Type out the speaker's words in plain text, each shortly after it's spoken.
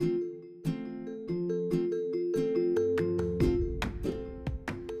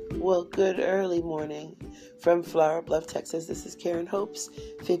Well, good early morning from Flower Bluff, Texas. This is Karen Hope's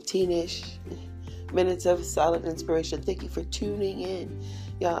 15-ish minutes of solid inspiration. Thank you for tuning in.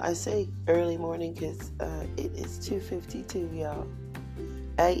 Y'all, I say early morning because it is 2:52, y'all.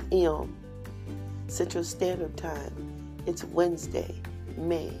 a.m. Central Standard Time. It's Wednesday,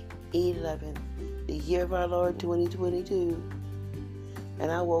 May 11th, the year of our Lord 2022.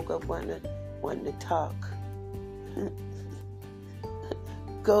 And I woke up wanting to talk.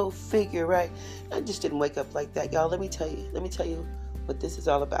 Go figure, right? I just didn't wake up like that, y'all. Let me tell you what this is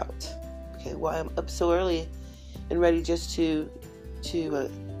all about. Okay, why I'm up so early and ready just to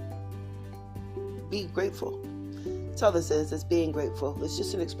be grateful. That's all this is. It's being grateful. It's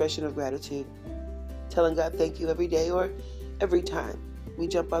just an expression of gratitude. Telling God thank you every day or every time we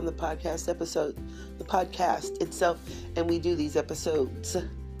jump on the podcast itself, and we do these episodes.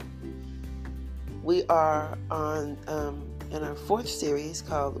 We are on in our fourth series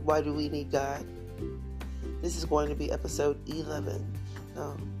called Why Do We Need God? This is going to be episode 11.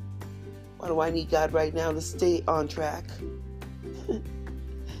 Why do I need God right now to stay on track? If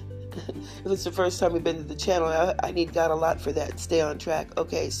it's the first time we've been to the channel, I need God a lot for that. Stay on track.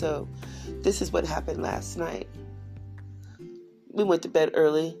 Okay, so this is what happened last night. We went to bed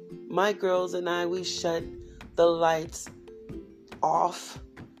early. My girls and I, we shut the lights off.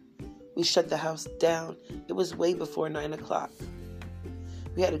 We shut the house down. It was way before 9 o'clock.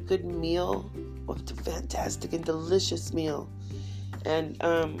 We had a good meal. It was a fantastic and delicious meal. And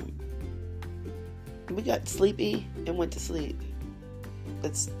we got sleepy and went to sleep.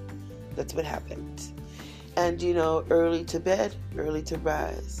 That's what happened. And early to bed, early to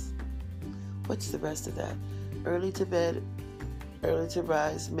rise. What's the rest of that? Early to bed, early to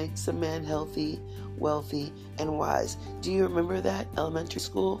rise makes a man healthy, wealthy, and wise. Do you remember that? Elementary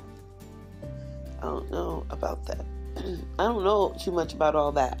school? I don't know about that. I don't know too much about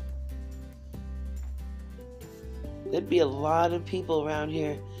all that. There'd be a lot of people around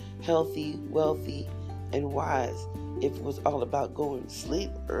here healthy, wealthy, and wise if it was all about going to sleep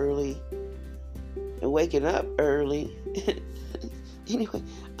early and waking up early. Anyway,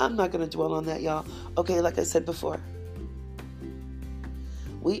 I'm not going to dwell on that, y'all. Okay, like I said before,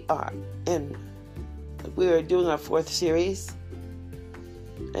 we are doing our fourth series.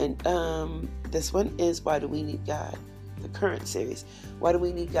 And this one is Why Do We Need God? The current series. Why do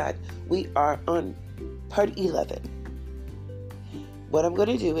we need God? We are on part 11. What I'm going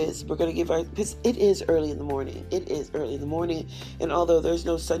to do is we're going to because it is early in the morning. It is early in the morning. And although there's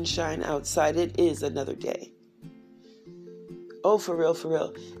no sunshine outside, it is another day. Oh, for real, for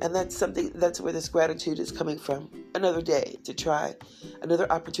real. And that's where this gratitude is coming from. Another day to try.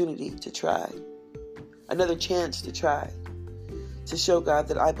 Another opportunity to try. Another chance to try. To show God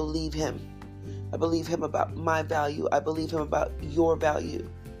that I believe Him. I believe Him about my value. I believe Him about your value.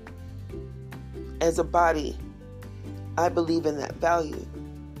 As a body, I believe in that value.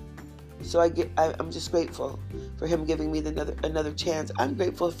 So I'm just grateful for Him giving me another chance. I'm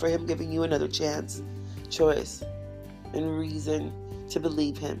grateful for Him giving you another chance, choice, and reason to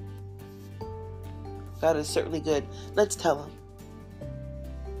believe Him. God is certainly good. Let's tell Him.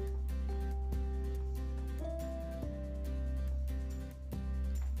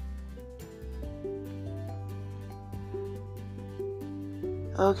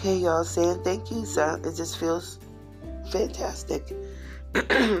 Okay, y'all, saying thank you. So it just feels fantastic.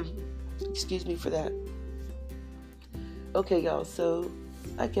 Excuse me for that. Okay, y'all, so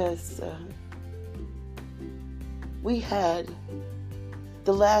I guess we had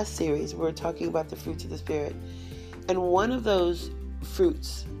the last series. We were talking about the fruits of the Spirit. And one of those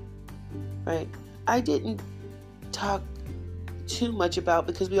fruits, right, I didn't talk too much about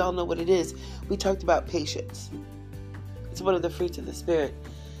because we all know what it is. We talked about patience. It's one of the fruits of the Spirit.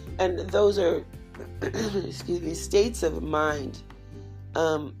 And those are, states of mind,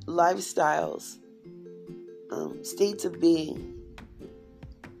 lifestyles, states of being.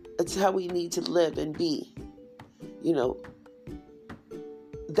 It's how we need to live and be.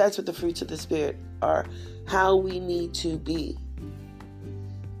 That's what the fruits of the Spirit are. How we need to be.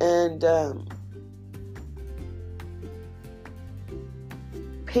 And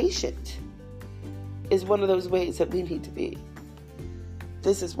patient is one of those ways that we need to be.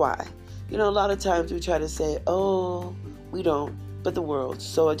 This is why. A lot of times we try to say, oh, we don't, but the world.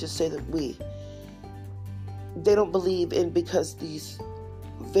 So I just say that they don't believe in because these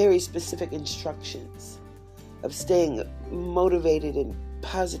very specific instructions of staying motivated and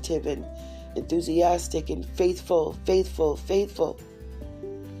positive and enthusiastic and faithful.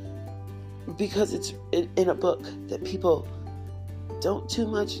 Because it's in a book that people don't too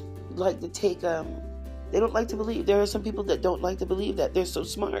much like to take They don't like to believe. There are some people that don't like to believe that. They're so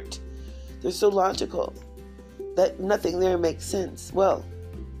smart. They're so logical that nothing there makes sense. Well,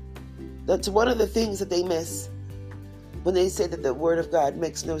 that's one of the things that they miss when they say that the Word of God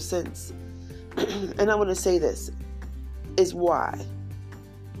makes no sense. And I want to say this is why.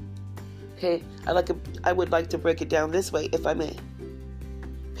 Okay, I would like to break it down this way, if I may.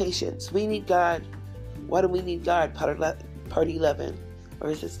 Patience. We need God. Why do we need God? Part 11. Or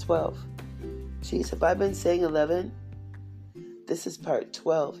is this 12? Jeez, have I been saying 11? This is part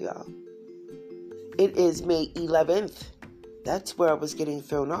 12, y'all. It is May 11th. That's where I was getting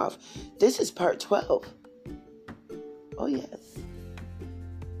thrown off. This is part 12. Oh, yes.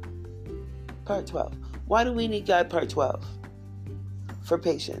 Part 12. Why do we need God? Part 12. For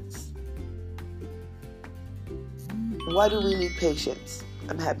patience. Why do we need patience?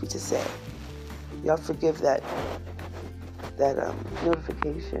 I'm happy to say. Y'all forgive that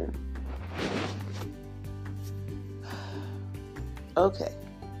notification. Okay.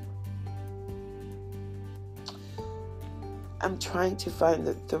 I'm trying to find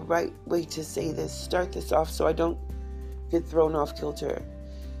the right way to say this. Start this off so I don't get thrown off kilter.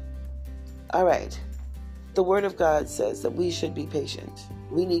 All right. The Word of God says that we should be patient.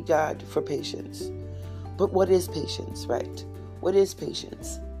 We need God for patience. But what is patience, right? What is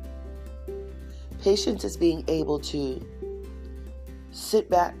patience? Patience is being able to sit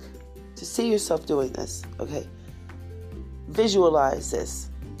back, to see yourself doing this, okay? Visualize this.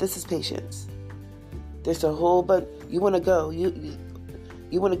 This is patience. There's a whole bunch. You want to go. You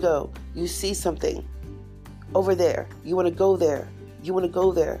want to go. You see something over there. You want to go there. You want to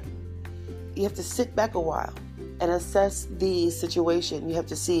go there. You have to sit back a while and assess the situation. You have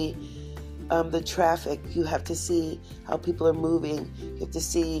to see the traffic. You have to see how people are moving. You have to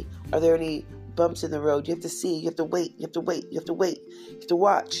see, are there any bumps in the road? You have to see. You have to wait. You have to wait. You have to wait. You have to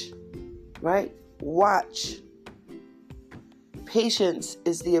watch. Right? Watch. Patience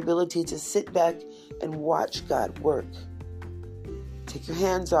is the ability to sit back and watch God work. Take your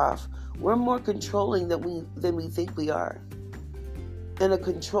hands off. We're more controlling than we think we are. And a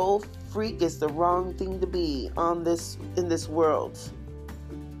control freak is the wrong thing to be in this world,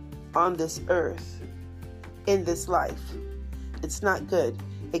 on this earth, in this life. It's not good.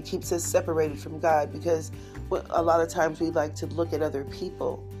 It keeps us separated from God because a lot of times we like to look at other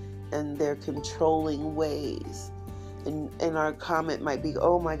people and their controlling ways. And our comment might be,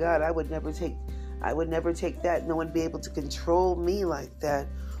 oh my God, I would never take that. No one would be able to control me like that.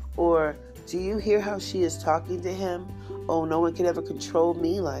 Or, do you hear how she is talking to him? Oh, no one can ever control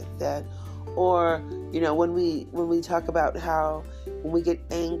me like that. Or, when we talk about how when we get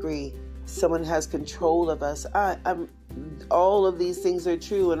angry, someone has control of us. All of these things are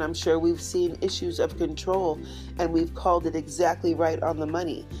true, and I'm sure we've seen issues of control, and we've called it exactly right on the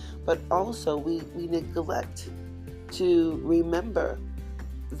money. But also, we neglect to remember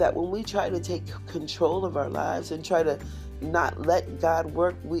that when we try to take control of our lives and try to not let God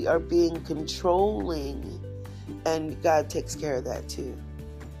work, we are being controlling, and God takes care of that too.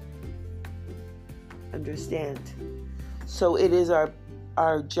 Understand? So it is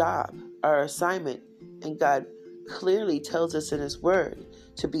our job, our assignment, and God clearly tells us in His Word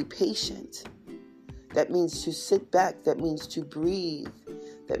to be patient. That means to sit back. That means to breathe.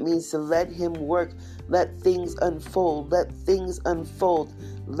 That means to let Him work. Let things unfold. Let things unfold.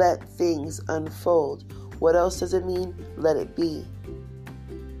 Let things unfold. What else does it mean? Let it be.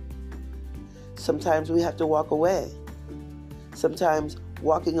 Sometimes we have to walk away. Sometimes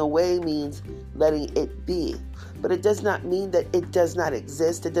walking away means letting it be. But it does not mean that it does not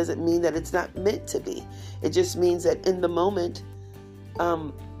exist. It doesn't mean that it's not meant to be. It just means that in the moment,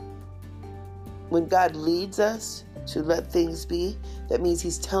 when God leads us to let things be, that means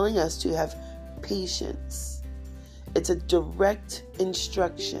He's telling us to have patience. It's a direct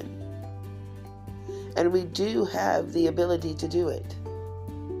instruction. And we do have the ability to do it.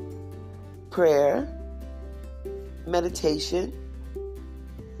 Prayer, meditation,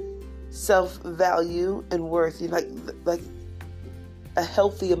 self-value and worth, like a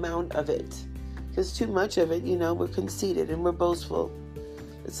healthy amount of it. Because too much of it, we're conceited and we're boastful.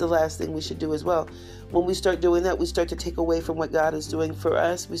 It's the last thing we should do as well. When we start doing that, we start to take away from what God is doing for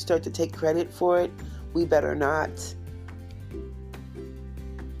us. We start to take credit for it. We better not.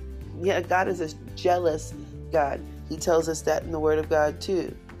 Yeah, God is a jealous God. He tells us that in the Word of God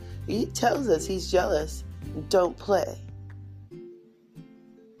too. He tells us He's jealous. Don't play.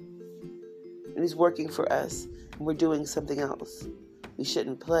 And He's working for us, and we're doing something else. We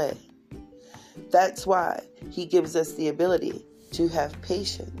shouldn't play. That's why He gives us the ability to have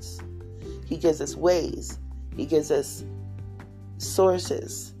patience. He gives us ways. He gives us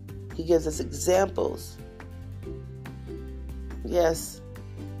sources. He gives us examples. Yes,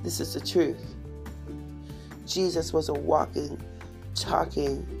 this is the truth. Jesus was a walking,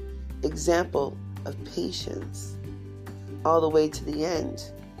 talking example of patience all the way to the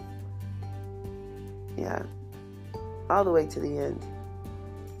end. Yeah, all the way to the end.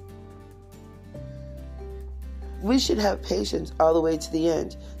 We should have patience all the way to the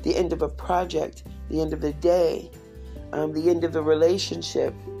end of a project, the end of the day, the end of a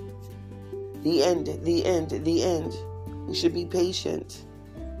relationship, the end. We should be patient.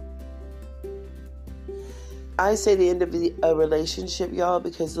 I say the end of a relationship, y'all,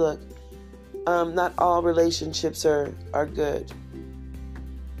 because look, not all relationships are good.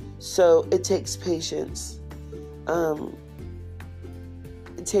 So it takes patience. It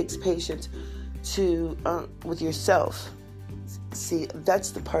takes patience to with yourself. See, that's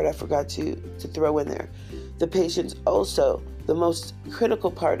the part I forgot to throw in there. The patience also, the most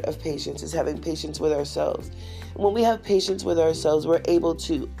critical part of patience is having patience with ourselves. And when we have patience with ourselves, we're able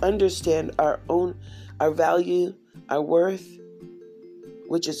to understand our value, our worth,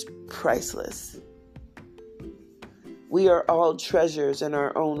 which is priceless. We are all treasures in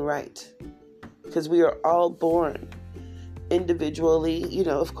our own right, because we are all born individually,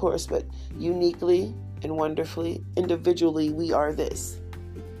 of course, but uniquely and wonderfully. Individually, we are this.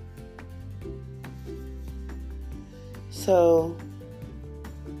 So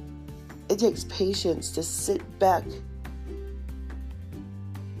it takes patience to sit back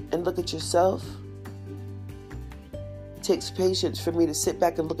and look at yourself. It takes patience for me to sit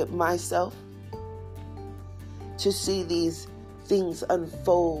back and look at myself, to see these things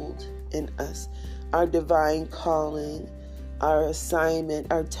unfold in us. Our divine calling, our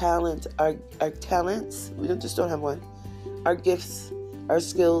assignment, our talent, our talents. We don't have one. Our gifts, our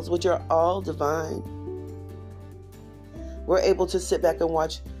skills, which are all divine. We're able to sit back and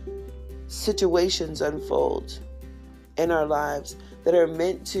watch situations unfold in our lives that are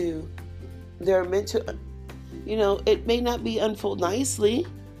meant to, it may not be unfold nicely.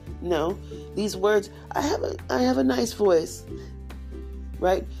 No, these words, I have a nice voice,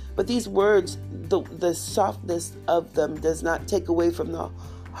 right? But these words, the softness of them does not take away from the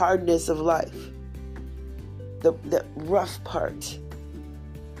hardness of life, the rough part.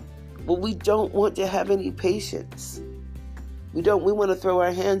 But we don't want to have any patience. We want to throw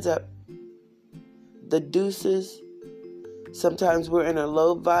our hands up. The deuces. Sometimes we're in a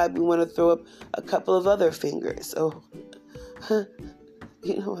low vibe. We want to throw up a couple of other fingers. Oh,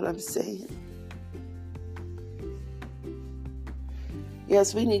 you know what I'm saying?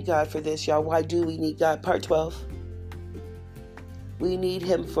 Yes, we need God for this, y'all. Why do we need God? Part 12. We need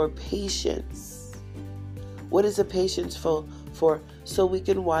Him for patience. What is a patience for? So we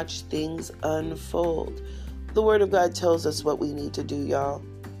can watch things unfold. The Word of God tells us what we need to do, y'all.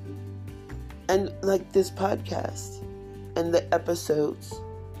 And like this podcast and the episodes,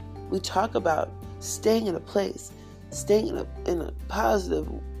 we talk about staying in a place, staying in a positive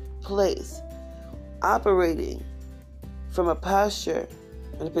place, operating from a posture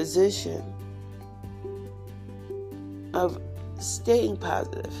and a position of staying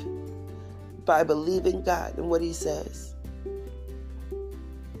positive by believing God and what He says.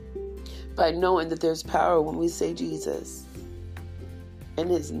 By knowing that there's power when we say Jesus and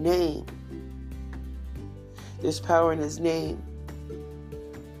His name. There's power in His name.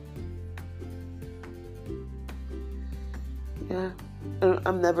 Yeah. And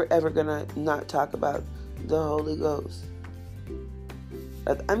I'm never ever gonna not talk about the Holy Ghost.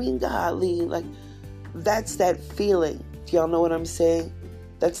 I mean, golly, like, that's that feeling. Do y'all know what I'm saying?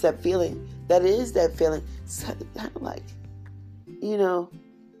 That's that feeling. That is that feeling. It's kind of like,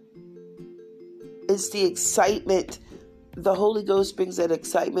 it's the excitement. The Holy Ghost brings that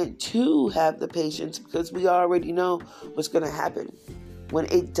excitement to have the patience, because we already know what's going to happen when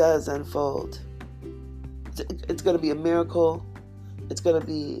it does unfold. It's going to be a miracle. It's going to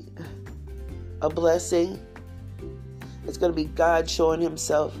be a blessing. It's going to be God showing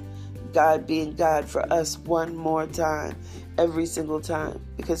Himself, God being God for us one more time, every single time,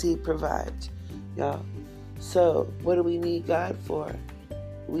 because He provides, y'all. So, what do we need God for?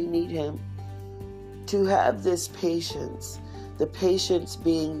 We need Him to have this patience, the patience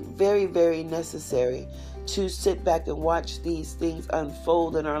being very, very necessary to sit back and watch these things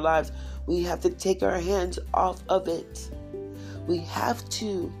unfold in our lives. We have to take our hands off of it. We have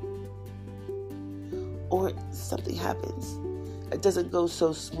to. Or something happens. It doesn't go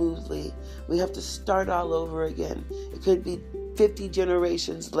so smoothly. We have to start all over again. It could be 50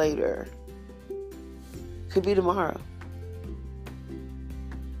 generations later. It could be tomorrow.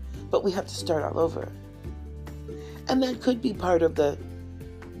 But we have to start all over. And that could be part of the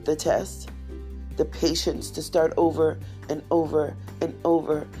the test, the patience to start over and over and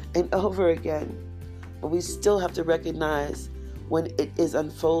over and over again. But we still have to recognize when it is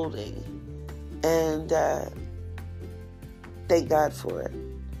unfolding, and thank God for it.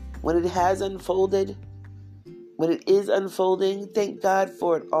 When it has unfolded, when it is unfolding, thank God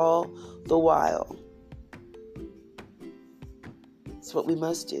for it all the while. It's what we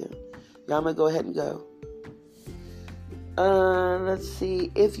must do. Now I'm going to go ahead and go. Let's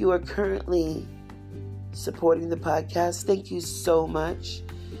see. If you are currently supporting the podcast, thank you so much.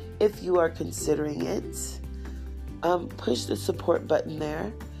 If you are considering it, push the support button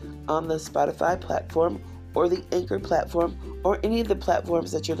there on the Spotify platform or the Anchor platform or any of the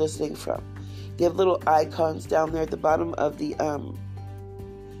platforms that you're listening from. They have little icons down there at the bottom of the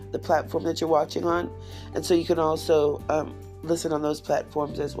platform that you're watching on, and so you can also listen on those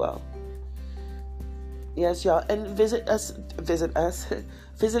platforms as well. Yes, y'all, and visit me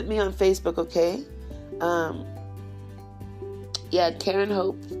on Facebook, okay?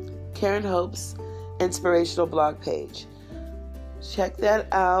 Karen Hope's inspirational blog page. Check that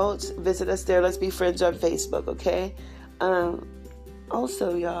out. Visit us there. Let's be friends on Facebook, okay?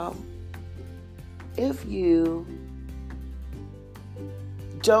 Also, y'all, if you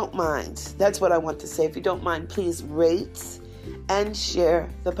don't mind, that's what I want to say. If you don't mind, please rate and share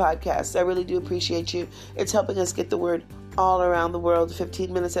the podcast. I really do appreciate you. It's helping us get the word all around the world,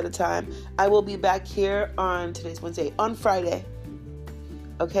 15 minutes at a time. I will be back here on, today's Wednesday, on Friday.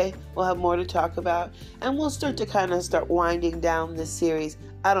 Okay, we'll have more to talk about, and we'll start winding down this series.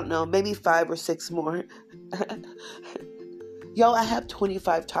 I don't know, maybe 5 or 6 more. Y'all, I have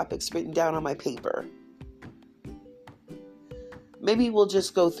 25 topics written down on my paper. Maybe we'll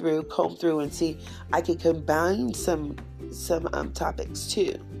just comb through and see. I can combine some topics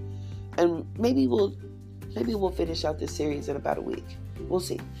too, and maybe we'll finish out this series in about a week. We'll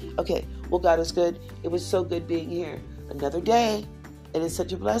see. Okay, well, God is good. It was so good being here. Another day. It is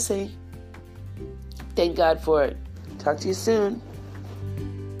such a blessing. Thank God for it. Talk to you soon.